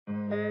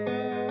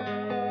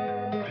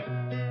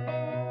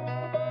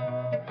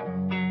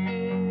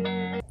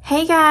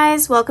Hey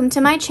guys, welcome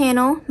to my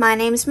channel. My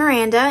name's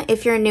Miranda.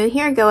 If you're new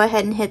here, go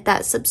ahead and hit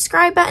that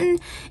subscribe button.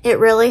 It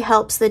really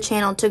helps the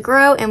channel to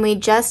grow, and we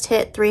just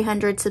hit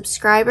 300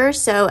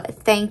 subscribers, so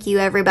thank you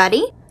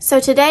everybody. So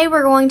today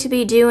we're going to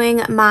be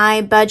doing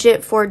my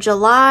budget for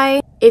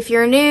July. If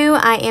you're new,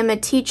 I am a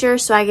teacher,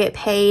 so I get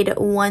paid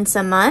once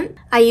a month.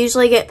 I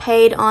usually get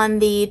paid on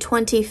the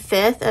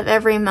 25th of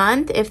every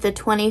month. If the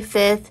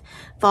 25th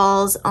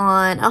falls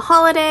on a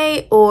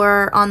holiday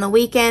or on the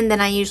weekend, then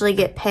I usually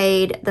get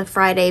paid the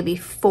Friday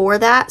before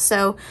that.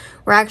 So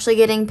we're actually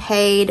getting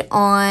paid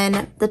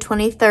on the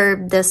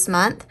 23rd this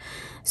month.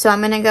 So I'm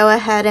going to go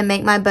ahead and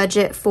make my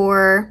budget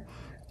for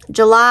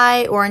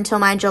July or until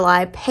my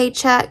July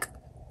paycheck.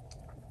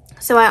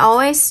 So I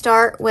always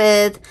start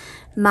with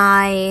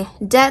my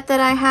debt that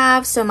I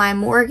have. So my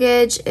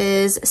mortgage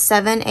is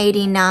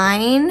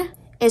 $789.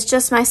 It's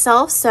just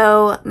myself,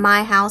 so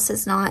my house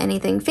is not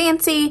anything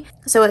fancy,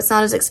 so it's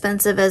not as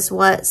expensive as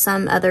what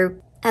some of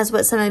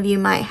you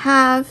might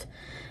have.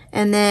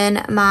 And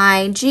then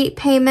my Jeep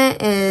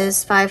payment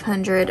is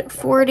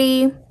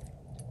 $540.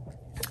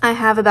 I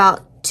have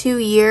about 2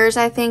 years,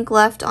 I think,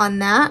 left on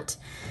that.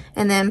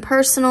 And then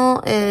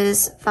personal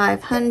is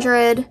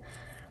 $500.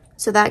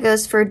 So that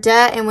goes for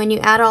debt, and when you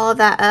add all of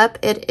that up,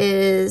 it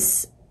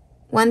is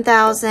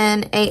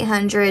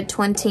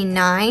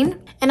 $1,829.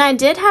 And I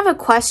did have a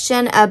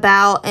question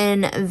about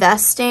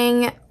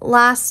investing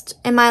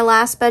in my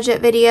last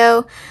budget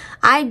video.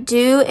 I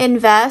do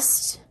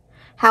invest,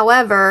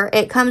 however,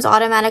 it comes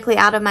automatically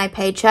out of my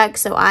paycheck,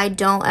 so I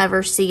don't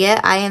ever see it.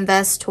 I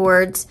invest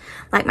towards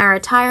like my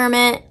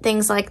retirement,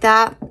 things like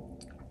that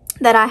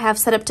I have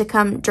set up to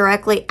come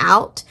directly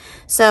out.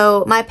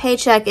 So my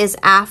paycheck is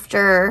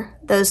after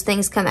those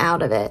things come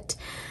out of it.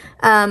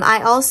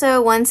 I also,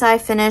 once I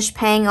finish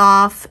paying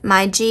off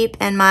my Jeep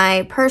and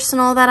my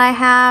personal that I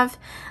have,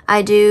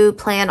 I do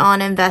plan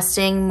on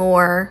investing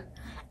more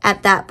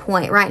at that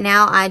point. Right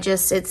now,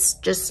 it's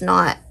just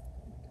not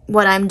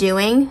what I'm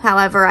doing.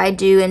 However, I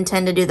do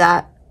intend to do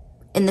that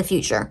in the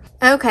future.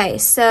 Okay,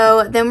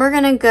 so then we're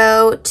gonna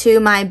go to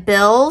my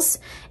bills,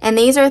 and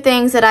these are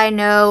things that I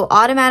know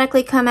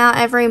automatically come out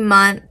every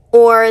month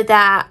or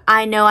that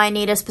I know I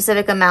need a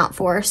specific amount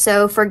for.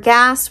 So for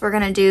gas, we're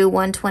gonna do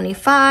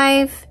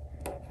 $125.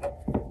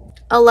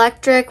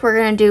 Electric, we're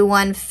gonna do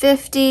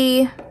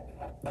 $150.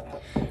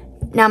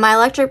 Now my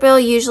electric bill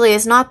usually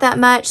is not that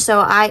much, so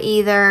I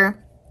either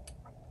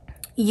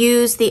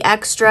use the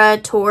extra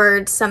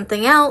towards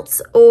something else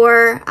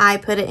or I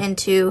put it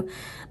into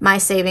my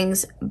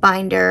savings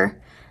binder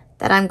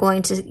that I'm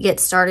going to get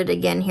started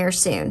again here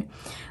soon.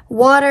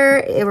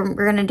 Water,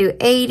 we're gonna do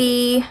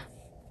 $80.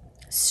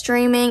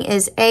 Streaming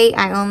is $8.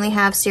 I only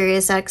have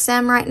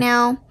SiriusXM right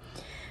now.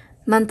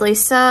 Monthly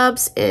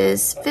subs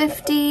is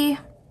 $50.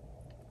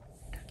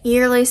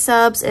 Yearly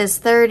subs is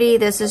 $30.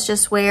 This is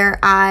just where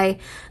I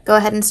go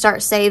ahead and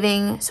start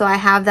saving so I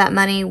have that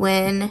money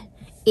when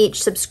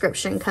each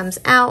subscription comes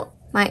out.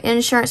 My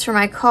insurance for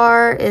my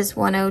car is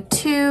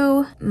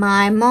 $102.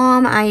 My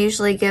mom, I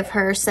usually give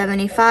her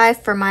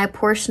 $75 for my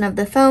portion of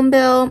the phone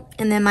bill,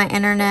 and then my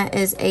internet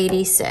is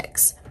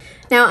 $86.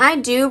 Now I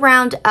do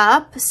round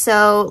up,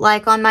 so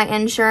like on my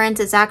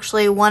insurance, it's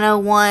actually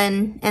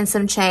 $101 and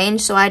some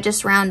change, so I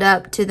just round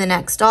up to the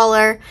next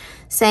dollar.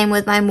 Same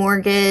with my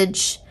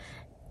mortgage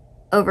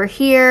over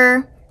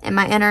here and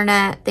my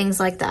internet, things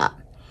like that.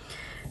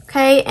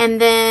 Okay,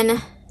 and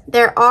then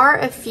there are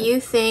a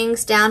few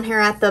things down here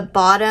at the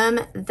bottom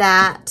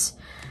that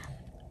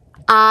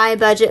I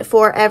budget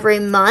for every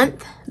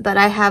month, but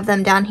I have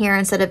them down here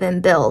instead of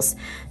in bills.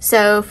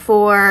 So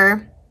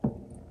for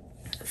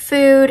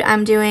food,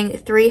 I'm doing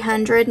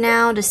 $300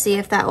 now to see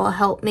if that will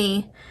help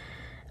me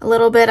a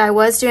little bit. I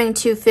was doing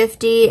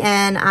 $250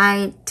 and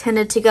I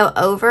tended to go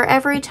over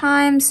every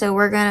time, so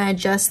we're gonna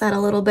adjust that a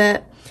little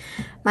bit.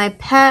 My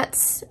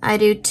pets, I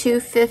do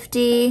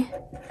 $250.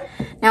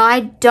 Now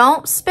I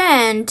don't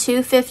spend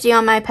 $250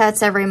 on my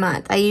pets every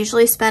month. I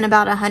usually spend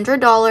about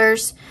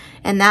 $100,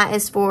 and that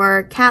is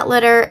for cat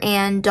litter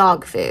and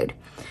dog food.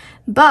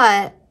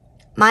 But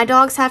my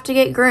dogs have to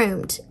get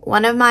groomed.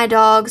 One of my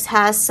dogs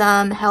has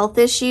some health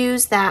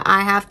issues that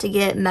I have to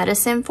get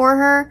medicine for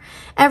her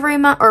every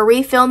month, or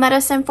refill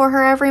medicine for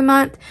her every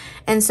month.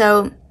 And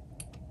so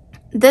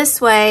this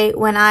way,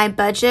 when I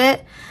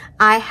budget,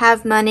 I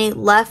have money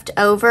left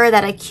over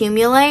that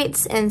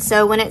accumulates, and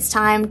so when it's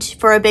time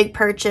for a big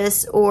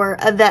purchase or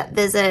a vet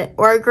visit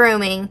or a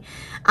grooming,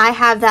 I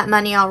have that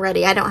money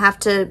already. I don't have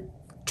to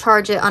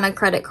charge it on a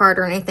credit card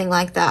or anything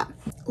like that.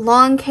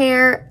 Lawn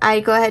care, I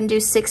go ahead and do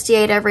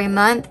 $68 every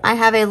month. I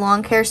have a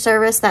lawn care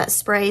service that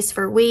sprays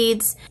for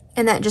weeds,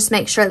 and that just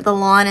makes sure that the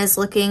lawn is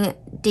looking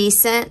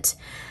decent.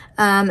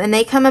 And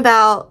they come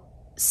about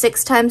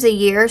 6 times a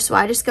year, so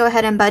I just go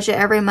ahead and budget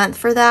every month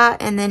for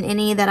that, and then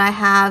any that I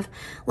have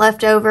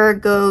left over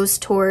goes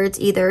towards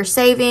either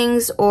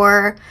savings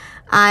or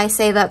I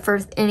save up for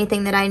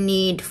anything that I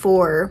need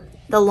for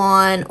the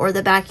lawn or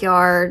the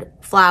backyard,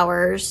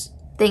 flowers,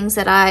 things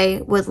that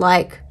I would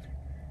like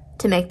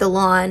to make the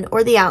lawn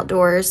or the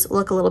outdoors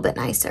look a little bit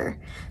nicer.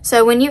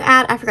 So when you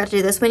add, I forgot to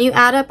do this, when you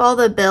add up all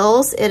the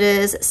bills, it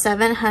is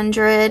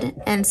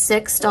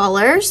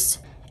 $706.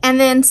 And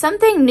then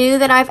something new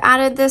that I've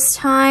added this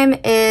time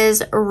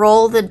is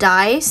roll the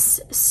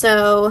dice.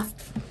 So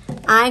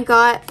I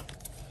got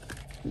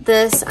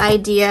this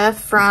idea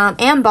from,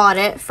 and bought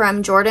it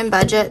from Jordan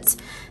Budgets.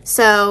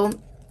 So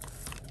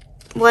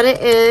what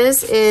it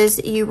is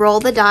you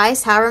roll the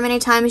dice however many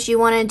times you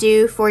want to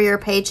do for your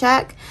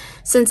paycheck.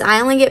 Since I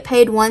only get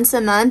paid once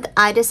a month,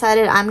 I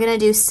decided I'm going to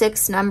do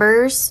 6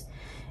 numbers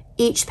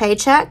each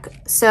paycheck.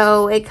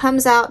 So it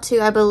comes out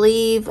to, I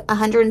believe,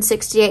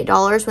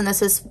 $168 when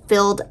this is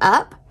filled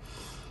up.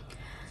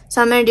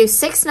 So I'm going to do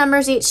 6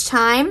 numbers each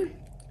time.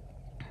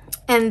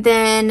 And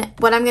then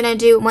what I'm going to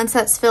do once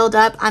that's filled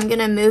up, I'm going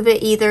to move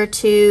it either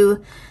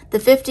to the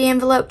 50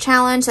 envelope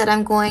challenge that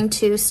I'm going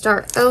to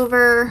start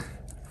over.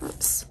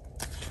 Oops.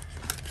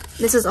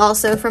 This is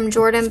also from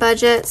Jordan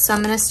Budget, so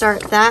I'm going to start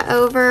that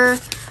over.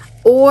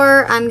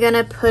 Or I'm going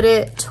to put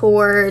it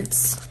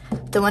towards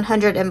the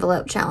 100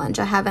 envelope challenge.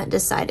 I haven't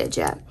decided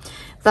yet.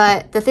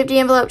 But the 50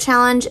 envelope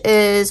challenge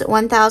is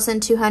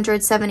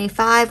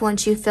 $1,275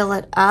 once you fill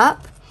it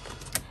up.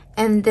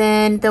 And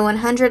then the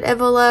 100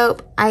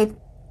 envelope, I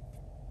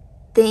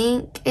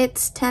think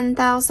it's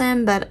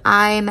 10,000, but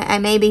I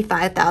may be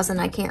 5,000.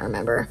 I can't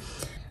remember.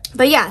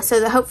 But yeah,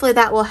 so hopefully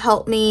that will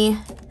help me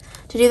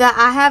to do that.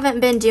 I haven't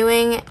been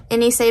doing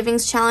any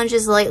savings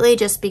challenges lately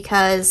just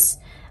because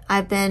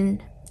I've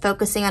been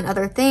focusing on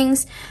other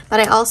things, but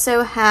I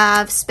also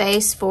have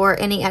space for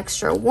any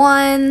extra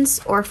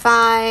 1s or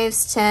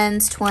 5s,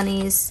 10s,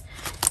 20s,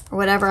 or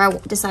whatever I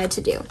decide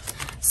to do.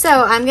 So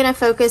I'm gonna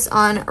focus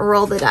on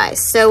roll the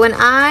dice. So when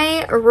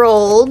I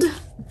rolled,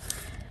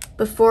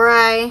 before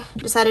I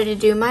decided to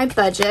do my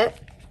budget,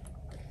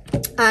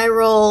 I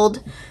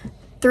rolled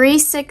 3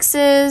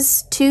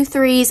 6s, 2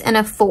 3s, and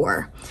a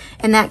 4.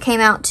 And that came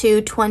out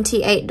to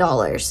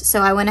 $28.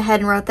 So I went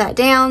ahead and wrote that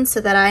down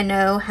so that I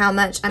know how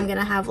much I'm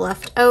gonna have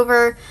left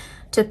over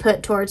to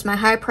put towards my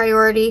high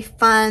priority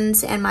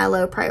funds and my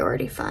low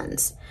priority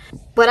funds.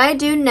 What I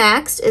do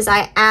next is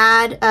I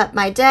add up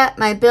my debt,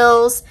 my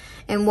bills,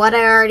 and what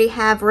I already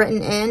have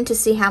written in to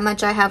see how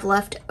much I have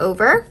left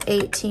over.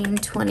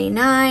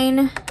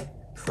 1829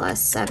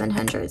 plus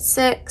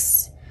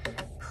 706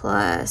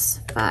 plus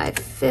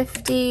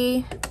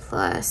 550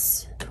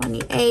 plus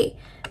 28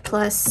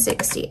 plus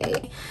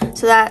 68.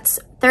 So that's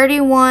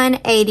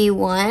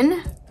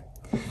 3181.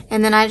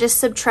 And then I just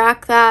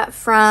subtract that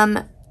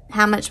from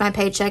how much my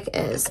paycheck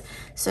is.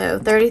 So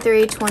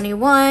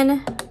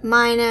 3321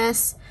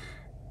 minus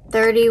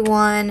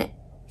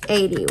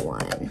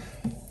 3181.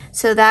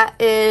 So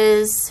that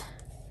is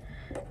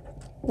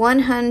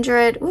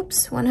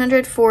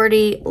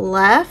 140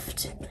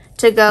 left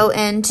to go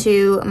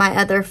into my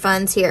other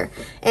funds here.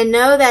 And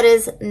no, that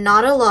is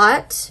not a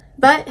lot,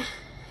 but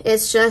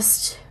it's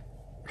just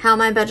how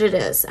my budget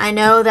is. I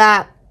know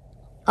that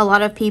a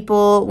lot of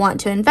people want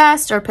to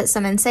invest or put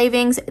some in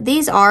savings.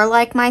 These are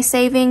like my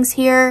savings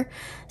here.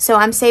 So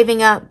I'm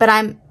saving up,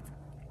 but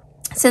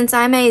since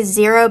I'm a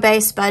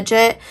zero-based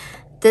budget,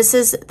 this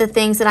is the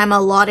things that I'm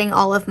allotting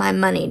all of my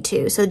money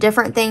to. So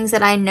different things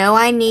that I know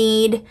I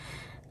need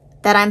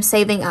that I'm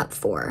saving up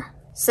for.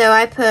 So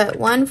I put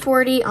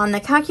 140 on the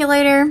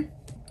calculator,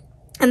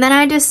 and then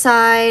I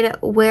decide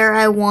where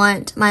I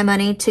want my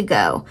money to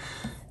go.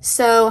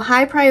 So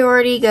high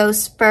priority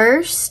goes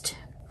first.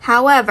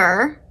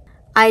 However,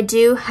 I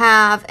do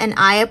have an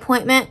eye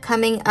appointment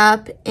coming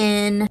up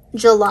in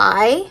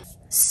July.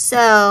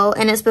 So,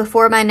 and it's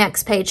before my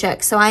next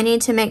paycheck. So I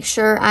need to make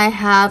sure I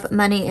have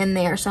money in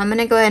there. So I'm going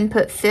to go ahead and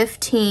put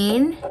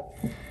 15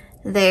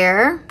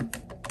 there.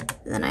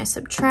 Then I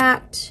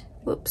subtract.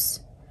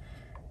 Whoops.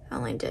 I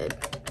only did.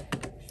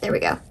 There we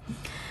go.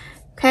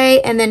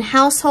 Okay, and then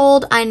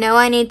household, I know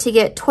I need to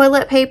get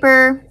toilet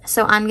paper,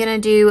 so I'm gonna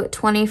do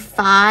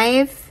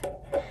 25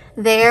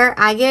 there.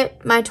 I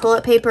get my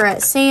toilet paper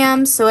at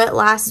Sam's, so it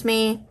lasts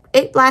me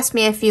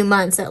a few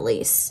months at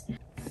least.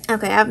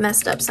 Okay, I've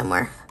messed up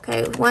somewhere.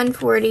 Okay,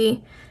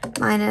 140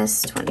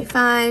 minus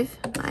 25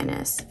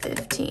 minus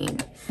 15.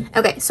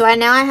 Okay, so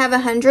now I have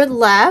 100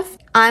 left.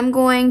 I'm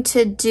gonna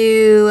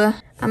do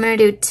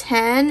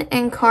 10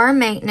 in car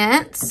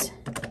maintenance.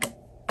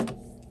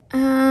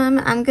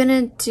 I'm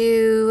gonna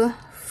do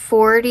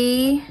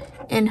 40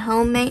 in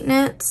home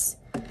maintenance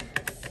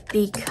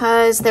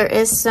because there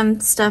is some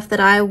stuff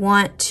that I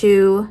want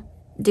to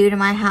do to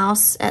my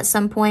house at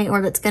some point,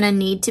 or that's gonna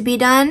need to be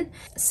done.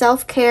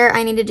 Self-care,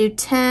 I need to do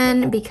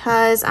 10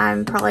 because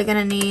I'm probably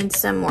gonna need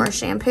some more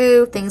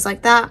shampoo, things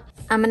like that.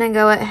 I'm gonna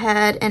go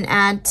ahead and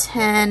add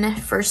 10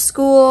 for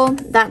school.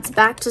 That's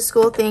back to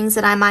school things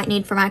that I might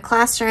need for my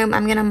classroom.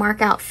 I'm gonna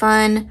mark out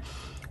fun.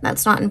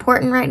 That's not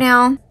important right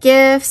now.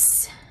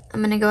 Gifts,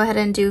 I'm gonna go ahead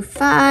and do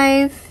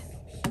 5.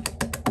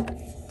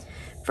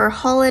 For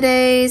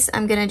holidays,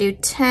 I'm gonna do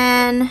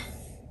 10.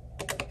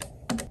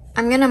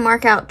 I'm gonna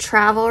mark out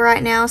travel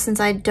right now since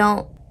I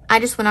I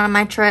just went on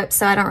my trip,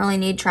 so I don't really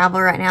need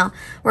travel right now.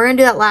 We're gonna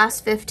do that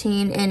last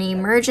 15 in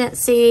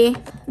emergency.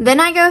 Then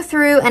I go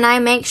through and I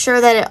make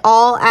sure that it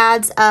all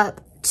adds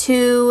up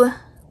to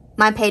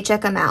my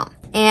paycheck amount.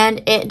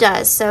 And it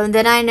does. So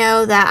then I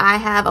know that I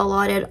have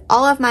allotted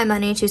all of my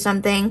money to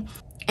something.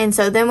 And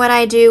so then what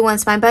I do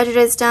once my budget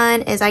is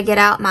done is I get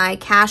out my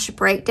cash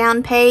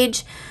breakdown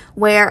page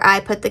where I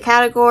put the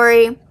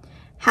category,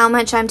 how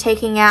much I'm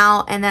taking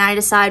out, and then I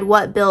decide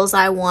what bills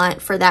I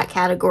want for that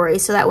category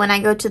so that when I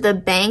go to the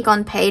bank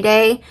on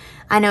payday,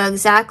 I know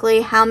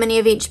exactly how many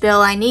of each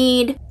bill I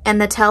need, and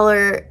the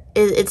teller,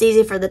 it's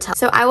easy for the teller.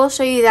 So I will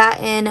show you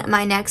that in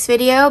my next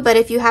video, but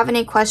if you have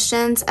any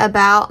questions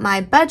about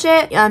my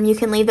budget, you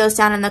can leave those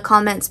down in the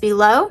comments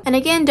below. And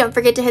again, don't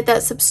forget to hit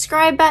that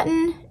subscribe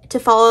button to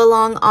follow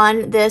along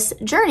on this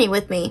journey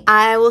with me.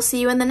 I will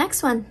see you in the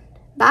next one.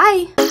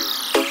 Bye.